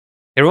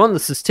Everyone,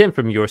 this is Tim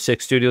from Your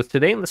Six Studios.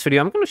 Today in this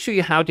video, I'm going to show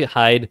you how to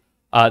hide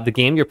the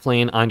game you're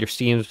playing on your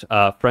Steam's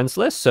friends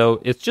list.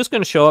 So it's just going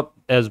to show up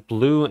as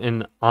blue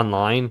and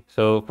online.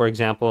 So for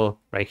example,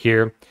 right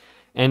here,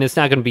 and it's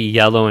not going to be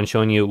yellow and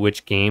showing you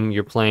which game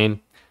you're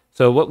playing.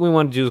 So what we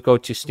want to do is go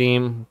to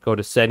Steam, go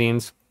to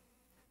settings,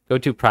 go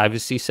to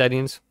privacy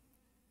settings,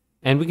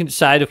 and we can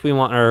decide if we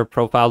want our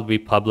profile to be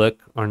public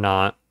or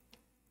not.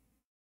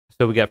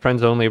 So we got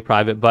friends only or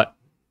private, but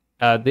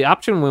the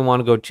option we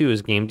want to go to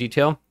is game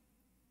detail.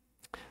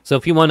 So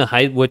if you want to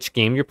hide which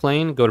game you're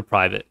playing, go to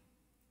private.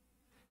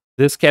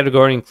 This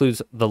category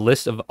includes the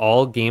list of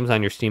all games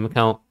on your Steam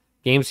account,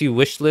 games you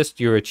wishlist,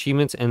 your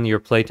achievements, and your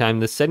playtime.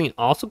 This setting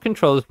also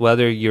controls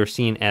whether you're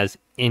seen as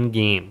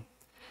in-game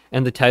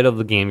and the title of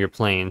the game you're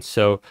playing.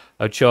 So it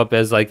would show up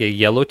as like a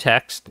yellow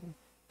text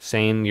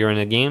saying you're in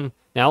a game.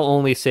 Now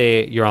only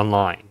say you're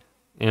online,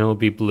 and it will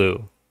be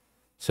blue.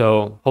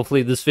 So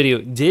hopefully this video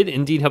did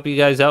indeed help you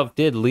guys out. If it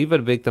did, leave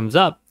it a big thumbs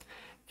up.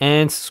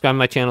 And subscribe to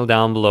my channel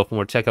down below for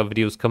more tech out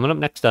videos coming up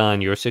next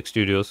on Your Six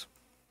Studios.